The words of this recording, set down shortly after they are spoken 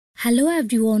Hello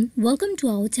everyone, welcome to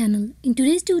our channel. In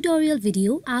today's tutorial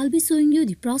video, I'll be showing you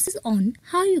the process on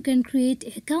how you can create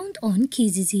an account on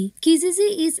Kijiji.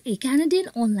 Kijiji is a Canadian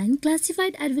online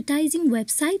classified advertising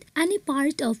website and a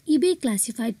part of eBay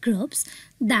classified groups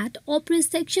that operates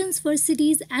sections for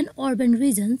cities and urban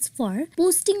regions for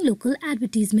posting local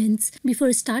advertisements.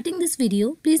 Before starting this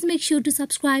video, please make sure to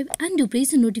subscribe and do press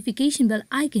the notification bell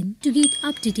icon to get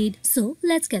updated. So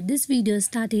let's get this video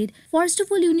started. First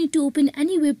of all, you need to open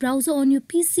any web browser on your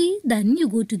PC. Then you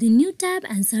go to the new tab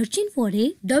and searching for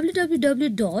a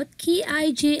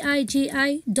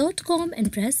www.kijiji.com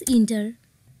and press enter.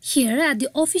 Here at the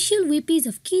official web page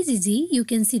of Kijiji, you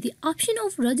can see the option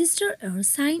of register or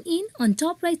sign in. On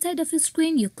top right side of your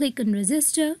screen, you click on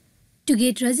register. To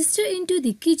get registered into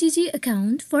the Kijiji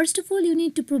account, first of all you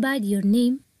need to provide your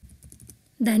name.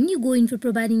 Then you go in for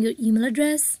providing your email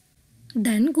address.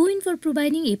 Then go in for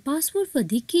providing a password for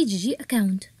the Kijiji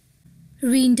account.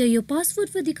 Re-enter your password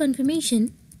for the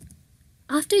confirmation.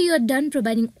 After you are done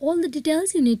providing all the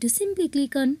details, you need to simply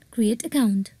click on create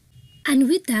account. And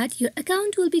with that, your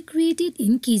account will be created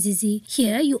in Kijiji.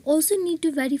 Here, you also need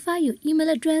to verify your email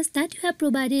address that you have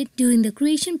provided during the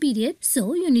creation period.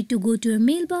 So, you need to go to your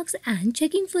mailbox and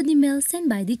checking for the mail sent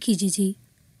by the Kijiji.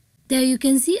 There you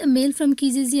can see a mail from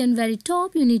Kijiji on very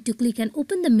top. You need to click and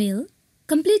open the mail.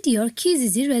 Complete your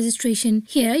Kijiji registration.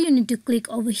 Here, you need to click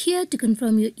over here to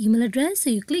confirm your email address.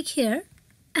 So, you click here.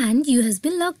 And you has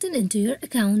been logged in into your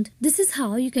account. This is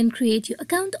how you can create your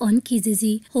account on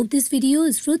Kijiji. Hope this video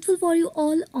is fruitful for you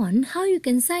all on how you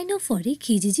can sign up for a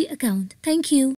Kijiji account. Thank you.